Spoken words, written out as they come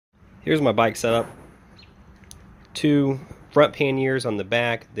Here's my bike setup. Two front panniers on the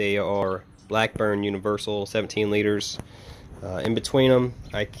back. They are Blackburn Universal 17 liters. In between them,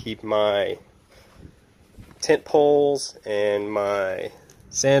 I keep my tent poles and my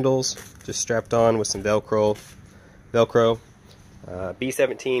sandals just strapped on with some Velcro.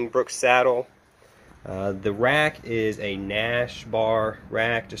 B17 Brooks saddle. The rack is a Nash bar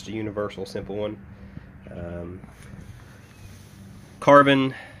rack, just a universal simple one.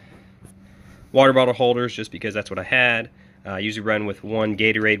 Carbon water bottle holders, just because that's what I had. I usually run with one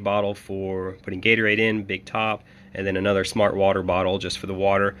Gatorade bottle for putting Gatorade in, big top, and then another Smart Water bottle just for the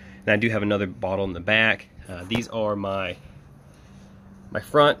water. And I do have another bottle in the back. These are my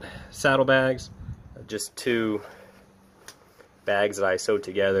front saddle bags, just two bags that I sewed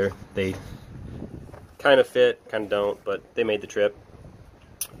together. They kind of fit, kind of don't, but they made the trip.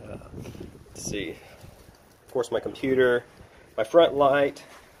 Let's see. Of course, my computer, my front light.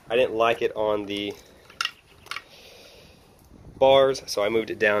 I didn't like it on the bars, so I moved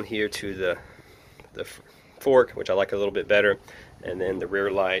it down here to the fork, which I like a little bit better. And then the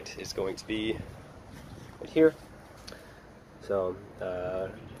rear light is going to be right here. So,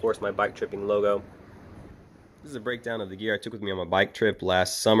 of course, my BikeTripping logo. This is a breakdown of the gear I took with me on my bike trip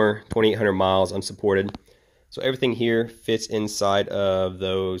last summer, 2,800 miles unsupported. So everything here fits inside of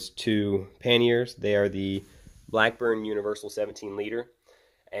those two panniers. They are the Blackburn Universal 17 liter.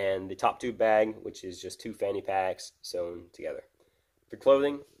 And the top tube bag, which is just two fanny packs sewn together. For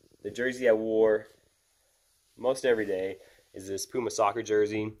clothing, the jersey I wore most every day is this Puma soccer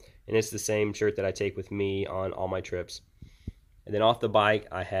jersey, and it's the same shirt that I take with me on all my trips. And then off the bike,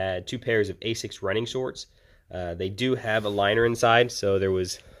 I had two pairs of Asics running shorts. They do have a liner inside, so there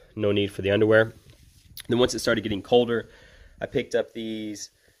was no need for the underwear. Then once it started getting colder, I picked up these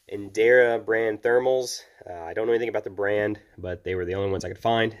Endera brand thermals. I don't know anything about the brand, but they were the only ones I could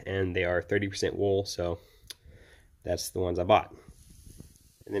find, and they are 30% wool, so that's the ones I bought.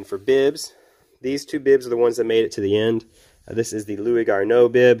 And then for bibs, these two bibs are the ones that made it to the end. This is the Louis Garneau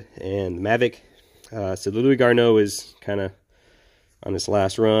bib and the Mavic. So the Louis Garneau is kind of on this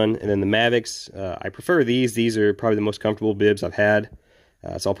last run, and then the Mavics, I prefer these. These are probably the most comfortable bibs I've had,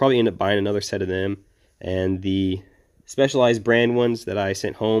 so I'll probably end up buying another set of them. And the Specialized brand ones that I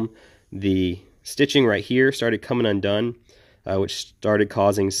sent home, the stitching right here started coming undone, which started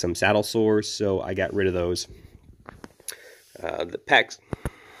causing some saddle sores, so I got rid of those. The packs,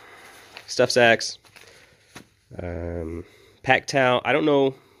 stuff sacks, pack towel. I don't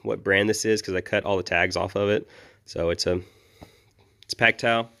know what brand this is because I cut all the tags off of it, so it's a pack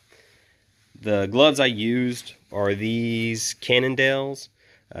towel. The gloves I used are these Cannondales.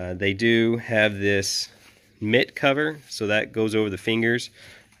 They do have this mitt cover, so that goes over the fingers,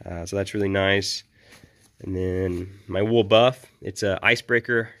 so that's really nice. And then my wool buff, it's a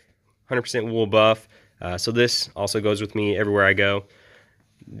Icebreaker 100% wool buff, so this also goes with me everywhere I go.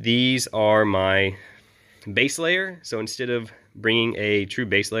 These are my base layer, so instead of bringing a true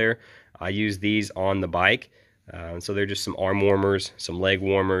base layer, I use these on the bike. So they're just some arm warmers, some leg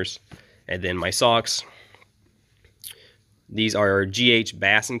warmers. And then my socks, these are GH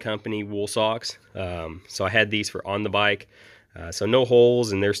Bass & Company wool socks. So I had these for on the bike. So no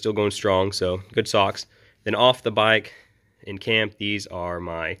holes, and they're still going strong, so good socks. Then off the bike in camp, these are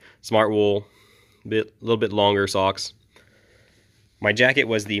my Smart Wool, a little bit longer socks. My jacket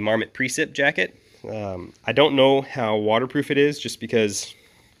was the Marmot Precip jacket. I don't know how waterproof it is, just because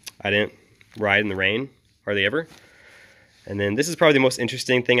I didn't ride in the rain hardly ever. And then this is probably the most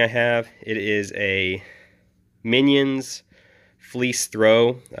interesting thing I have. It is a Minions fleece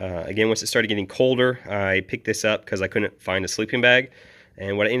throw. Again, once it started getting colder, I picked this up because I couldn't find a sleeping bag.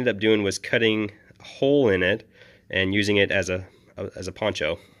 And what I ended up doing was cutting a hole in it and using it as a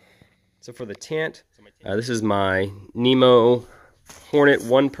poncho. So for the tent, this is my Nemo Hornet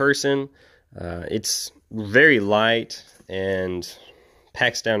one person. It's very light and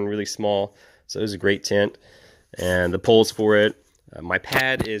packs down really small, so it was a great tent. And the poles for it. My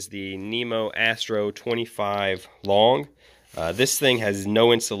pad is the Nemo Astro 25 long. This thing has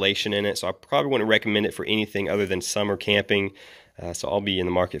no insulation in it, so I probably wouldn't recommend it for anything other than summer camping. So I'll be in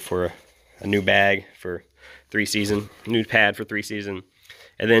the market for a new bag for 3 season, new pad for 3 season.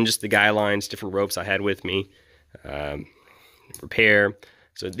 And then just the guy lines, different ropes I had with me. Repair.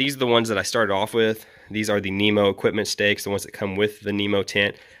 So these are the ones that I started off with. These are the Nemo equipment stakes, the ones that come with the Nemo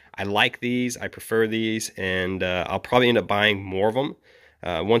tent. I like these, I prefer these, and I'll probably end up buying more of them.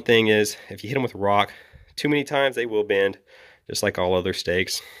 One thing is, if you hit them with a rock too many times, they will bend, just like all other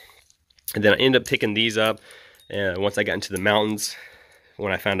stakes. And then I ended up picking these up once I got into the mountains,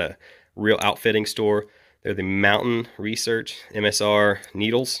 when I found a real outfitting store. They're the Mountain Research MSR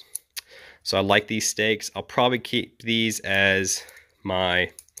needles. So I like these stakes. I'll probably keep these as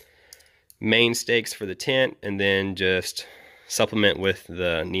my main stakes for the tent, and then just supplement with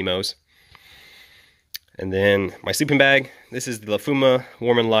the Nemos. And then my sleeping bag. This is the Lafuma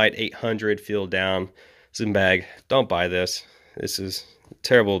Warm and Light 800 Feel Down sleeping bag. Don't buy this. This is a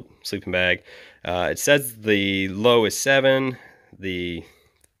terrible sleeping bag. It says the low is 7, the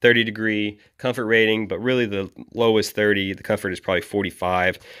 30-degree comfort rating, but really the low is 30. The comfort is probably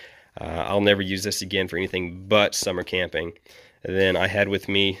 45. I'll never use this again for anything but summer camping. And then I had with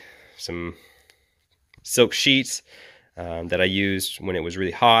me some silk sheets that I used when it was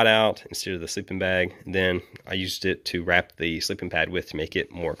really hot out instead of the sleeping bag. And then I used it to wrap the sleeping pad with to make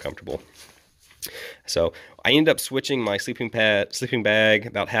it more comfortable. So I ended up switching my sleeping bag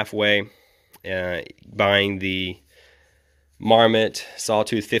about halfway, buying the Marmot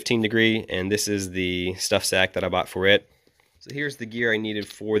Sawtooth 15-degree, and this is the stuff sack that I bought for it. So here's the gear I needed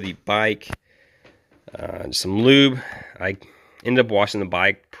for the bike. Some lube. I ended up washing the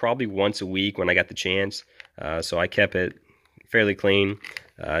bike probably once a week when I got the chance, so I kept it fairly clean.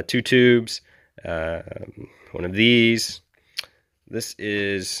 2 tubes, one of these. This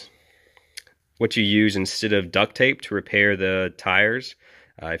is what you use instead of duct tape to repair the tires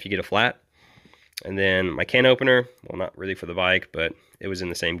if you get a flat. And then my can opener, well, not really for the bike, but it was in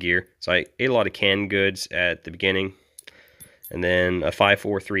the same gear. So I ate a lot of canned goods at the beginning. And then a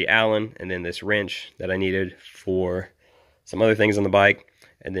 543 Allen, and then this wrench that I needed for some other things on the bike.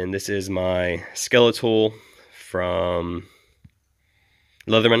 And then this is my Skeletal from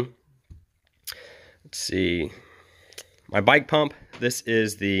Leatherman. Let's see. My bike pump, this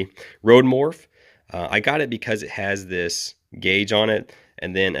is the Road Morph. I got it because it has this gauge on it,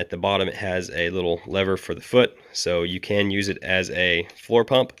 and then at the bottom it has a little lever for the foot, so you can use it as a floor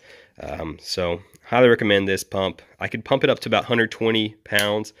pump. So highly recommend this pump. I could pump it up to about 120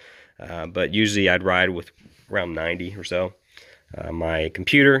 pounds, but usually I'd ride with around 90 or so. My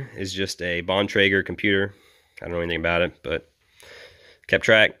computer is just a Bontrager computer. I don't know anything about it, but kept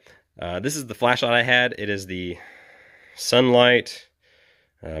track. This is the flashlight I had. It is the Sunlight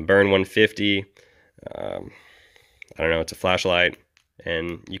Burn 150. I don't know, it's a flashlight,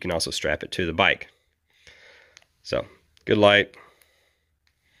 and you can also strap it to the bike. So, good light.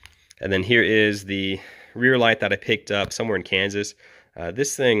 And then here is the rear light that I picked up somewhere in Kansas.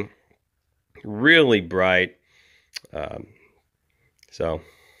 This thing, really bright. And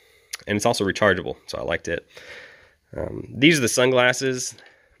it's also rechargeable, so I liked it. These are the sunglasses.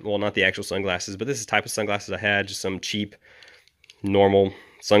 Well, not the actual sunglasses, but this is the type of sunglasses I had, just some cheap, normal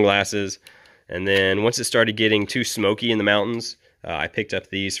sunglasses. And then once it started getting too smoky in the mountains, I picked up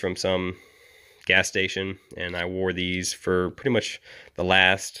these from some gas station, and I wore these for pretty much the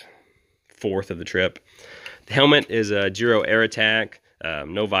last fourth of the trip. The helmet is a Giro Air Attack,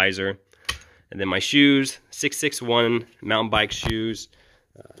 no visor. And then my shoes, 661 mountain bike shoes.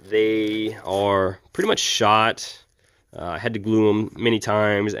 They are pretty much shot. I had to glue them many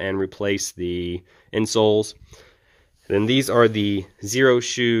times and replace the insoles. And then these are the Zero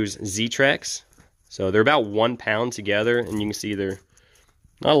Shoes Z-Trex. So they're about 1 pound together, and you can see they're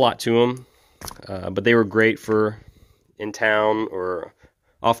not a lot to them, but they were great for in town or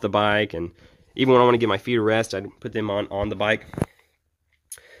off the bike, and even when I want to get my feet a rest, I'd put them on the bike.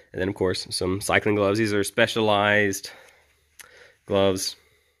 And then, of course, some cycling gloves. These are Specialized gloves.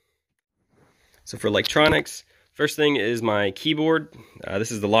 So for electronics, first thing is my keyboard.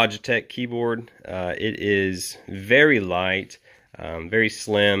 This is the Logitech keyboard. It is very light, very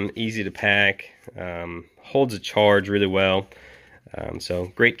slim, easy to pack, holds a charge really well.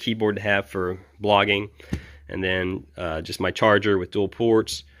 So great keyboard to have for blogging. And then just my charger with dual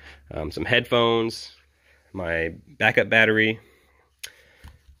ports, some headphones, my backup battery,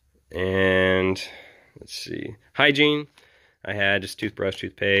 and let's see, hygiene. I had just toothbrush,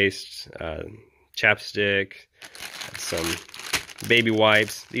 toothpaste, chapstick, some baby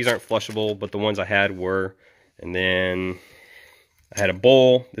wipes. These aren't flushable, but the ones I had were. And then I had a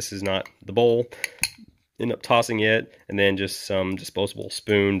bowl. This is not the bowl. Ended up tossing it. And then just some disposable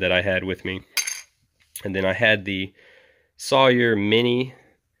spoon that I had with me. And then I had the Sawyer Mini.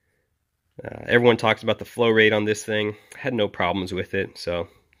 Everyone talks about the flow rate on this thing. I had no problems with it, so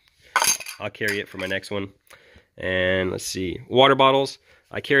I'll carry it for my next one. And let's see, water bottles.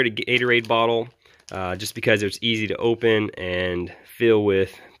 I carried a Gatorade bottle just because it was easy to open and fill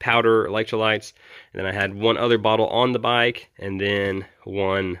with powder electrolytes. And then I had one other bottle on the bike, and then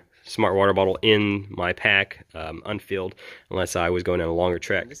one smart water bottle in my pack, unfilled, unless I was going on a longer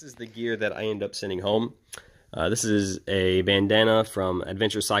trek. This is the gear that I ended up sending home. This is a bandana from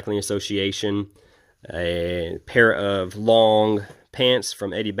Adventure Cycling Association. a pair of long pants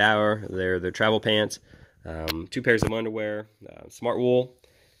from Eddie Bauer. They're travel pants. 2 pairs of underwear, Smart Wool,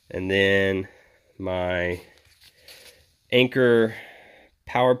 and then my Anchor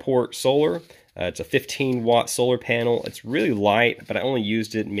PowerPort solar. It's a 15-watt solar panel. It's really light, but I only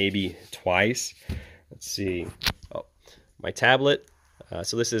used it maybe twice. Let's see. Oh, my tablet.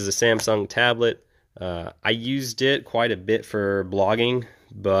 So this is a Samsung tablet. I used it quite a bit for blogging,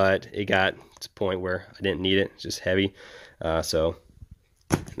 but it got to the point where I didn't need it. It's just heavy. So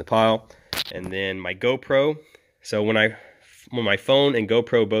in the pile. And then my GoPro. So when my phone and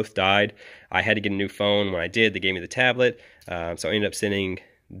GoPro both died, I had to get a new phone. When I did, they gave me the tablet. So I ended up sending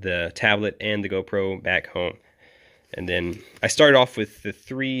the tablet and the GoPro back home. And then I started off with the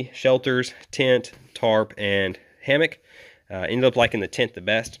 3 shelters: tent, tarp, and hammock. Ended up liking the tent the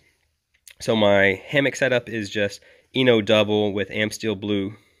best. So my hammock setup is just Eno double with Amp Steel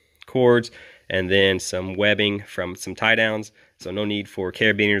blue cords, and then some webbing from some tie downs. So no need for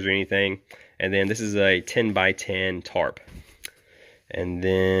carabiners or anything. And then this is a 10 by 10 tarp. And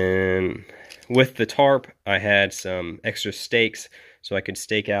then with the tarp, I had some extra stakes so I could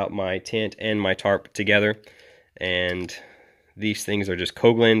stake out my tent and my tarp together. And these things are just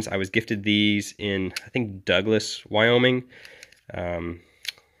Coghlan's. I was gifted these in, I think, Douglas, Wyoming.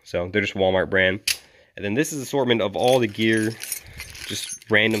 So they're just Walmart brand. And then this is an assortment of all the gear, just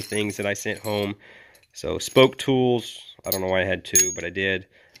random things that I sent home. So spoke tools, I don't know why I had 2, but I did.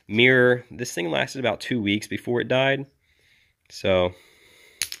 Mirror, this thing lasted about 2 weeks before it died. So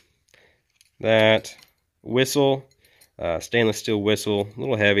that. Whistle, stainless steel whistle, a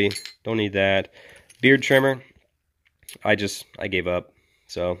little heavy, don't need that. Beard trimmer, I gave up,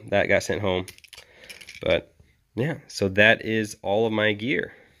 so that got sent home. But yeah, so that is all of my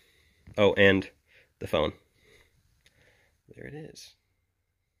gear. Oh, and the phone. There it is.